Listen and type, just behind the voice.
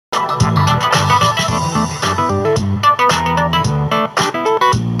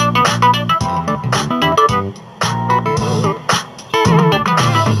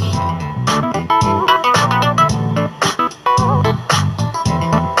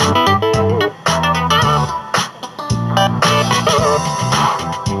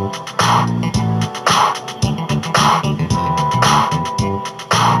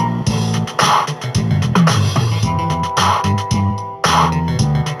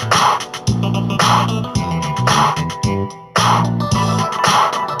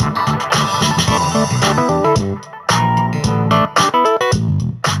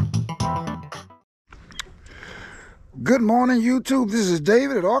morning, YouTube. This is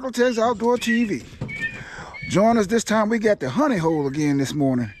David at Architects Outdoor TV. Join us this time. We got the honey hole again this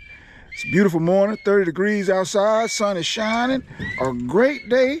morning. It's a beautiful morning, 30 degrees outside, sun is shining. A great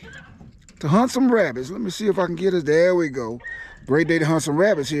day to hunt some rabbits. Let me see if I can get us. There we go. Great day to hunt some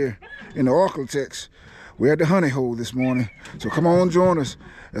rabbits here in the Architects. We're at the honey hole this morning. So come on, join us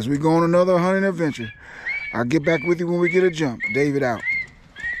as we go on another hunting adventure. I'll get back with you when we get a jump. David out.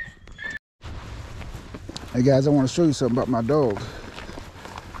 Hey guys, I want to show you something about my dogs.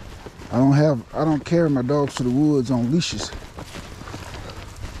 I don't carry my dogs to the woods on leashes.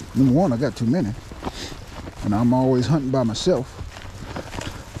 Number one, I got too many. And I'm always hunting by myself.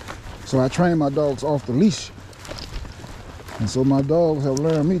 So I train my dogs off the leash. And so my dogs have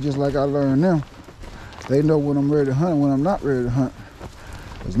learned me just like I learned them. They know when I'm ready to hunt and when I'm not ready to hunt.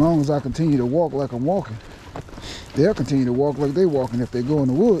 As long as I continue to walk like I'm walking, they'll continue to walk like they're walking if they go in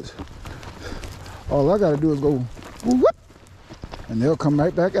the woods. All I gotta do is go whoop, and they'll come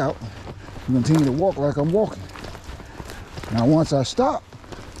right back out and continue to walk like I'm walking. Now once I stop,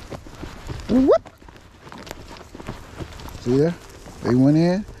 whoop, see there? They went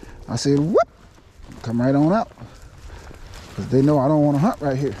in, I said whoop, come right on out. Because they know I don't want to hunt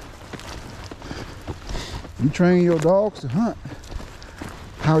right here. You train your dogs to hunt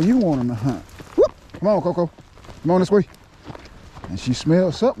how you want them to hunt. Whoop, come on Coco, come on this way. And she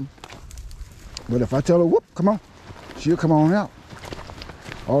smells something. But if I tell her, whoop, come on, she'll come on out.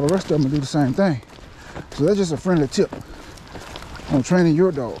 All the rest of them will do the same thing. So that's just a friendly tip on training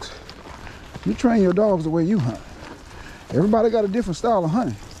your dogs. You train your dogs the way you hunt. Everybody got a different style of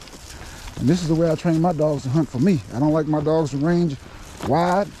hunting. And this is the way I train my dogs to hunt for me. I don't like my dogs to range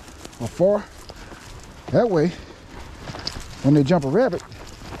wide or far. That way, when they jump a rabbit,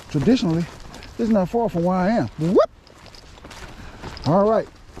 traditionally, it's not far from where I am. Whoop! All right.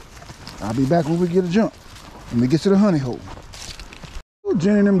 I'll be back when we get a jump. Let me get to the honey hole. Oh,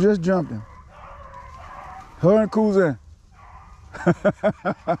 Jenny and them just jumping. Her and Kuzan.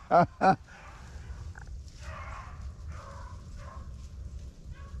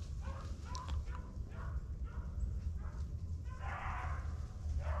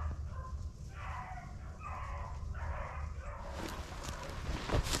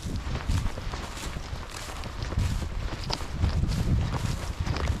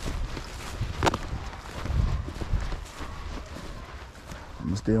 I'm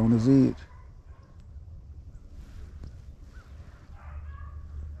gonna stay on this edge.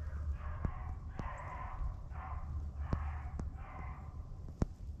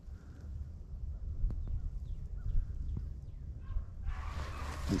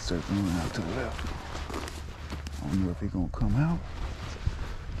 He's circling out to the left. I don't know if he's gonna come out.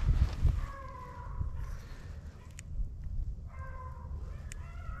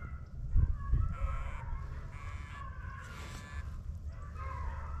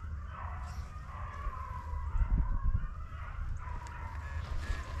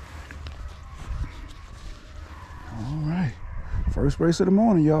 First race of the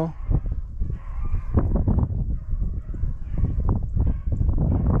morning, y'all.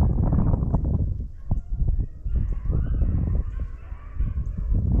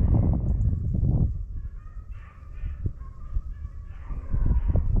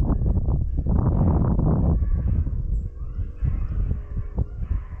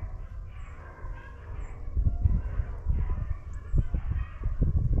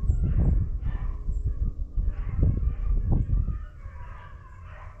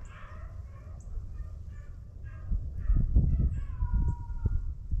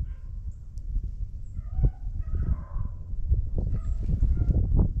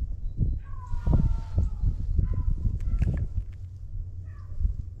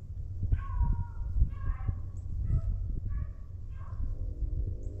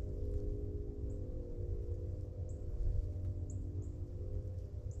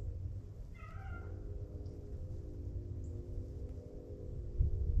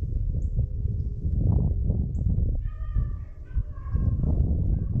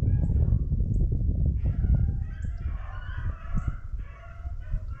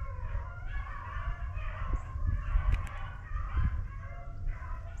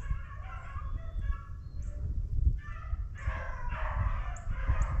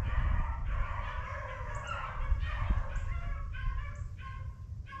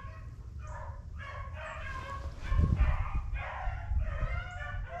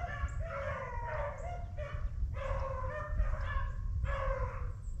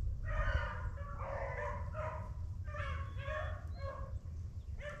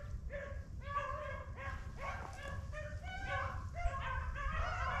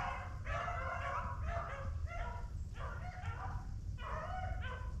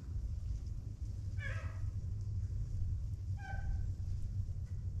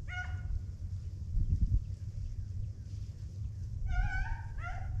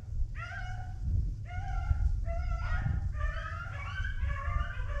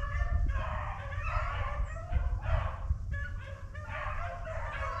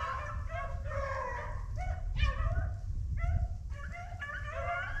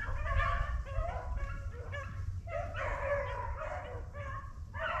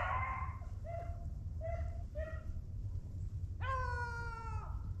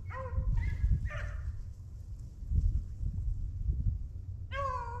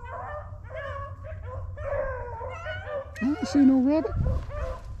 ain't see no rabbit.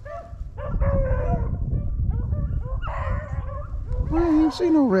 I ain't even see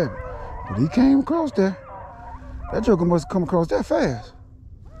no rabbit. But he came across there. That joker must have come across that fast.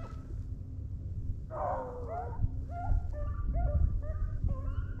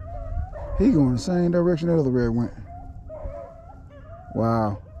 He going the same direction that other rabbit went.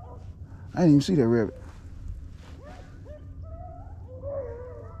 Wow. I didn't even see that rabbit.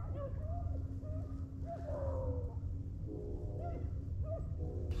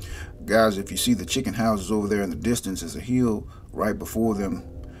 Guys, if you see the chicken houses over there in the distance, there's a hill right before them.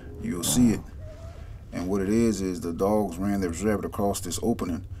 You'll see it. And what it is the dogs ran their rabbit across this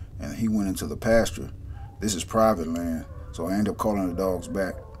opening and he went into the pasture. This is private land, so I ended up calling the dogs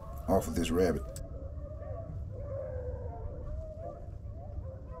back off of this rabbit.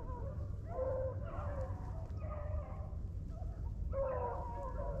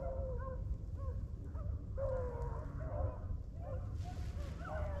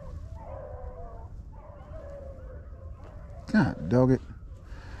 God dog it.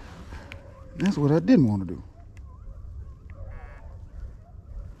 That's what I didn't want to do.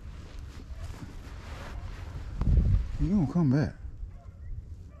 You gonna come back.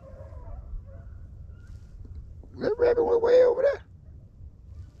 That rabbit went way over there.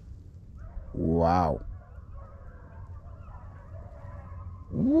 Wow.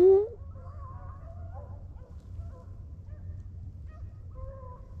 Woo.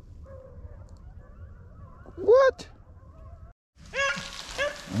 What?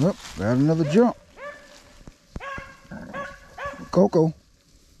 Yep, got another jump. Coco.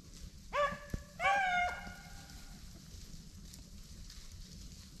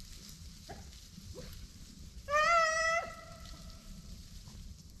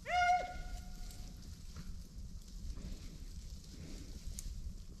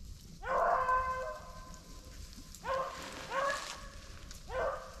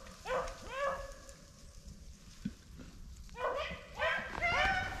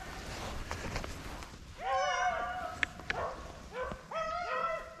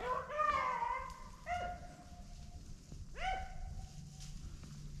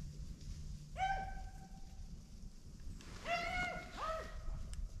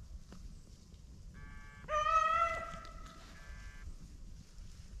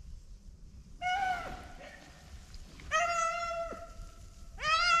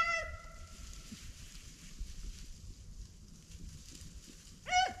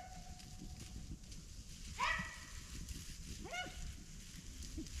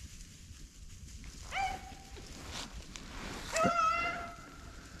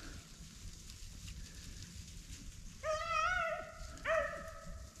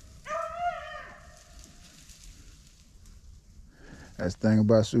 That's the thing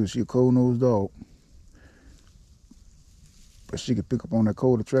about Sue. She a cold-nosed dog. But she could pick up on that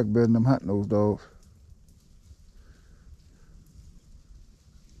cold track better than them hot-nosed dogs.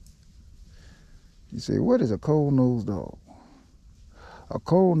 You say, what is a cold-nosed dog? A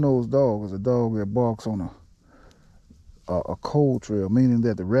cold-nosed dog is a dog that barks on a cold trail, meaning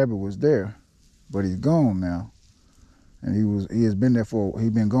that the rabbit was there, but he's gone now. And he's been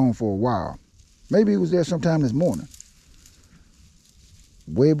gone for a while. Maybe he was there sometime this morning,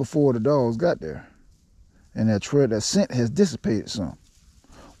 way before the dogs got there. And that scent has dissipated some.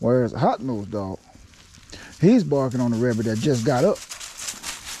 Whereas a hot-nosed dog, he's barking on the rabbit that just got up.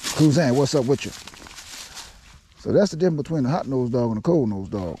 Kuzan, what's up with you? So that's the difference between a hot-nosed dog and a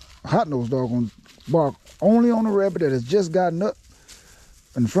cold-nosed dog. A hot-nosed dog will bark only on a rabbit that has just gotten up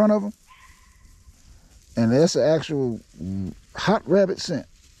in front of him. And that's the actual hot rabbit scent.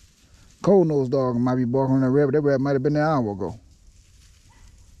 Cold-nosed dog might be barking on that rabbit. That rabbit might have been there an hour ago.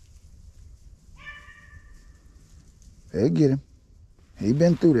 They get him. He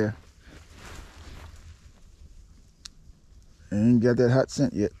been through there. They ain't got that hot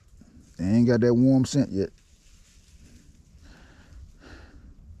scent yet. They ain't got that warm scent yet.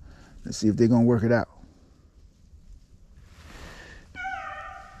 Let's see if they're gonna work it out.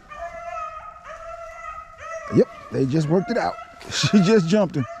 Yep, they just worked it out. She just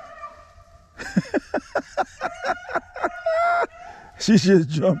jumped him. She just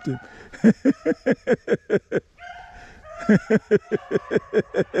jumped him.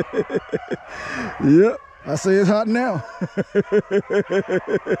 Yep, I say it's hot now.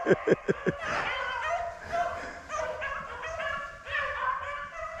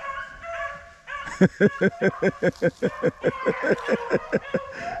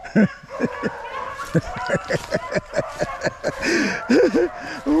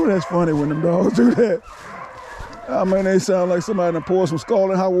 Oh, that's funny when them dogs do that. I mean, they sound like somebody done poured some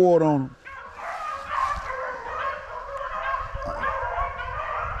scalding hot water on them.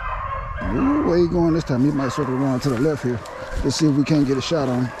 Ooh, where he going this time? He might circle around to the left here. Let's see if we can't get a shot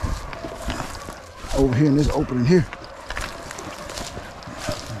on him. Over here in this opening here.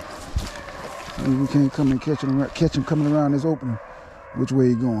 See if we can't come and catch him coming around this opening. Which way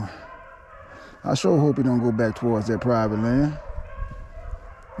he going? I sure hope he don't go back towards that private land.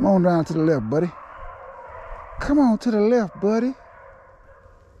 Come on down to the left, buddy. Come on to the left, buddy.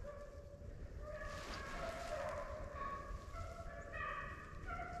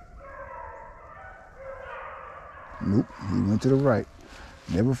 Nope, he went to the right.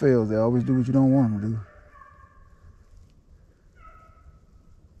 Never fails. They always do what you don't want them to do.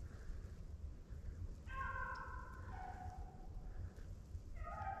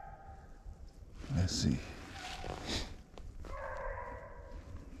 Let's see.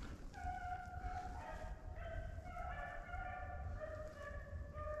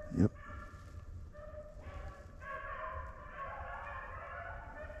 Yep.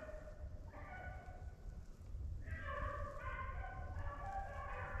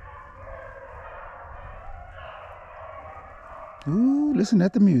 Ooh, listen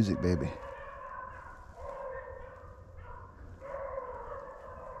at the music, baby.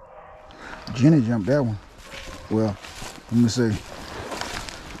 Jenny jumped that one. Well, let me say,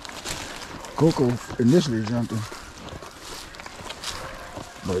 Coco initially jumped him,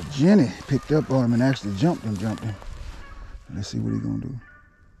 but Jenny picked up on him and actually jumped him. Let's see what he's gonna do.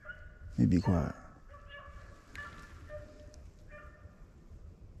 He be quiet.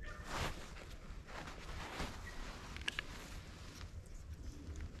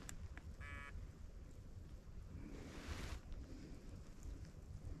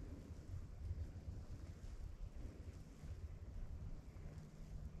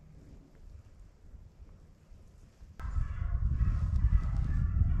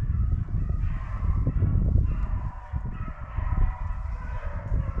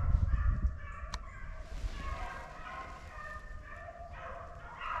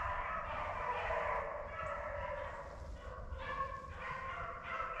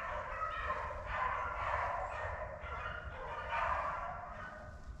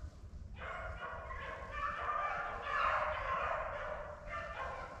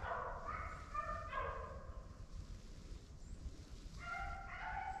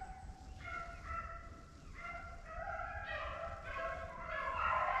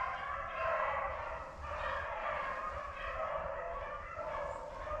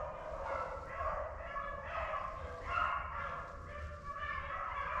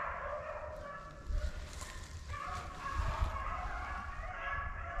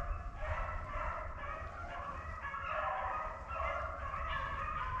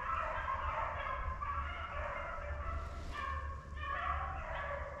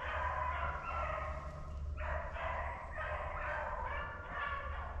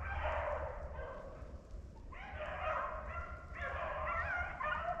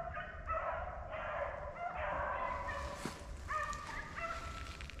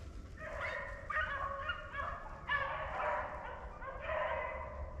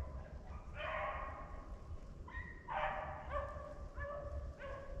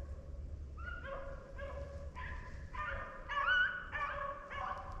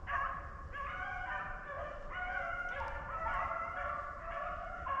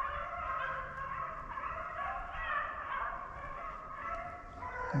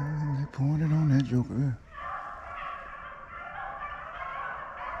 They pouring it on that joker there.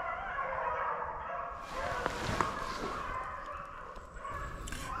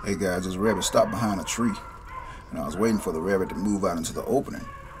 Hey guys, this rabbit stopped behind a tree, and I was waiting for the rabbit to move out into the opening.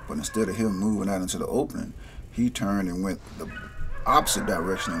 But instead of him moving out into the opening, he turned and went the opposite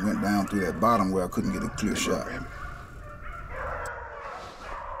direction and went down through that bottom where I couldn't get a clear shot.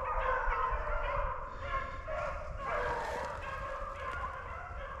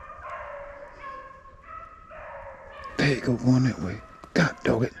 There you go, going that way. God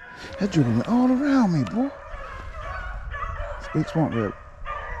dog it. That joker went all around me, boy. It's a big swamp rabbit.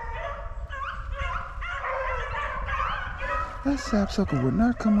 That sapsucker would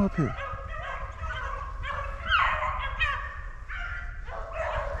not come up here.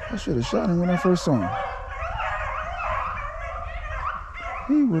 I should have shot him when I first saw him.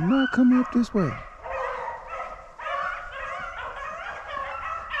 He would not come up this way.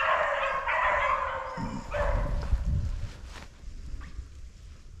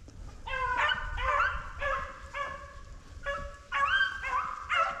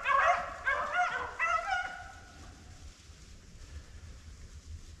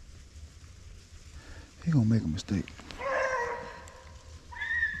 He gonna make a mistake.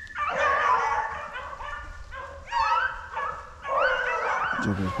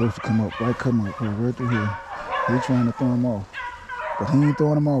 Joker's supposed to come up right through here. He's trying to throw him off. But he ain't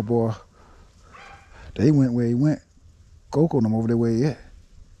throwing him off, boy. They went where he went. Coco them over there where he at.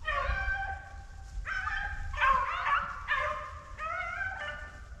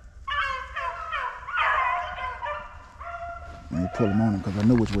 Let me pull him on him because I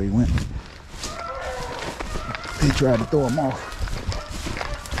know which way he went. He tried to throw him off.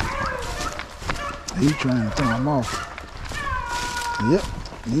 He trying to throw him off. Yep,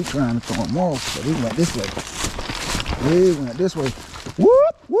 he trying to throw him off. But he went this way. He went this way.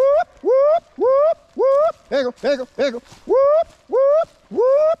 Whoop, whoop, whoop, whoop, whoop. There you go, there you go, there you go. Whoop, whoop,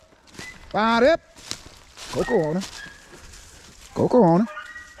 whoop. Fired up. Coco on him. Coco on him.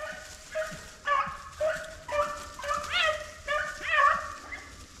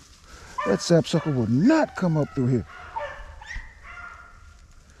 That sapsucker will not come up through here.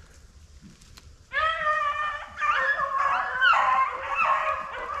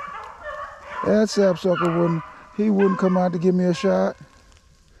 That sapsucker wouldn't come out to give me a shot.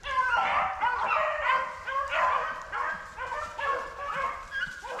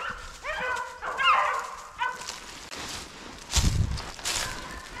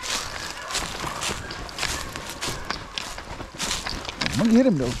 I'm gonna get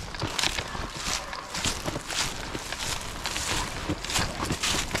him though.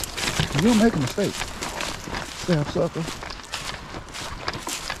 You'll make a mistake, sapsucker.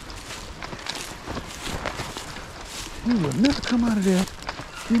 You will not come out of there.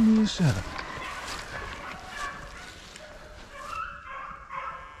 Give me a shot.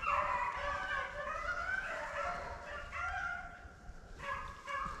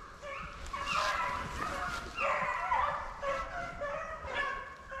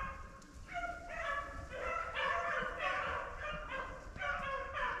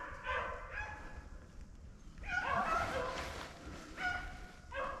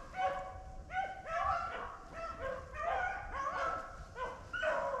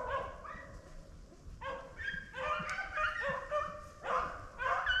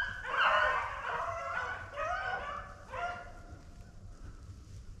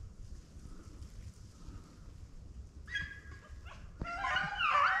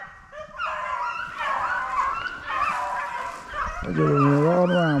 They just went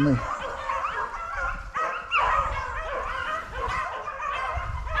all around me.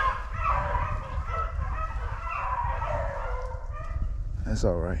 That's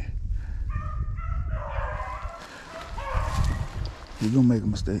all right. You're gonna make a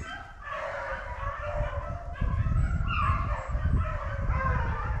mistake.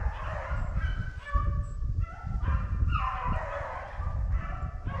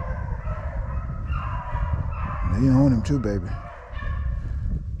 They own him too, baby.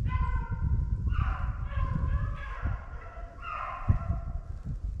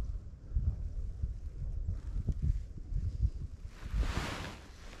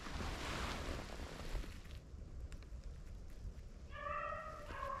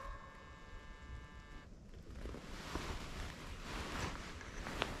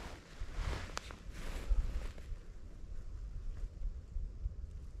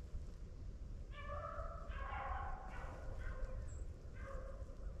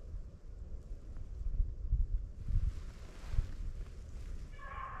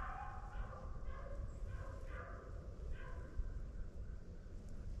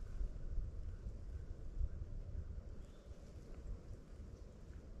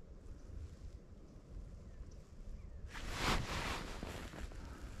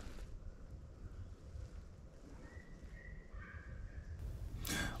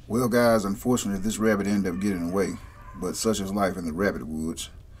 Well, guys, unfortunately, this rabbit ended up getting away, but such is life in the rabbit woods.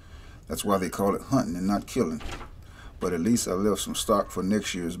 That's why they call it hunting and not killing. But at least I left some stock for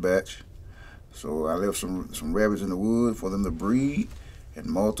next year's batch. So I left some rabbits in the wood for them to breed and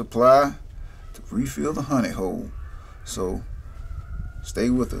multiply to refill the honey hole. So stay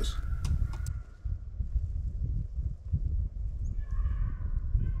with us.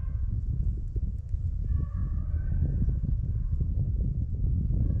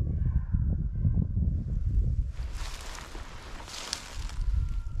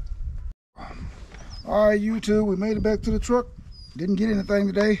 All right, YouTube, we made it back to the truck. Didn't get anything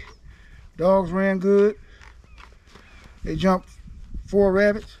today. Dogs ran good. They jumped 4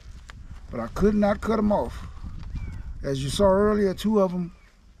 rabbits, but I could not cut them off. As you saw earlier, 2 of them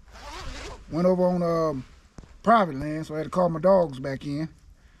went over on private land, so I had to call my dogs back in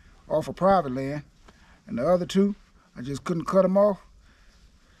off of private land. And the other 2, I just couldn't cut them off.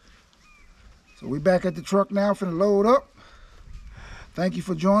 So we back at the truck now, finna load up. Thank you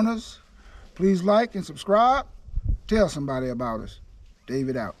for joining us. Please like and subscribe. Tell somebody about us.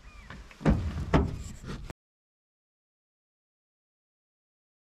 David out.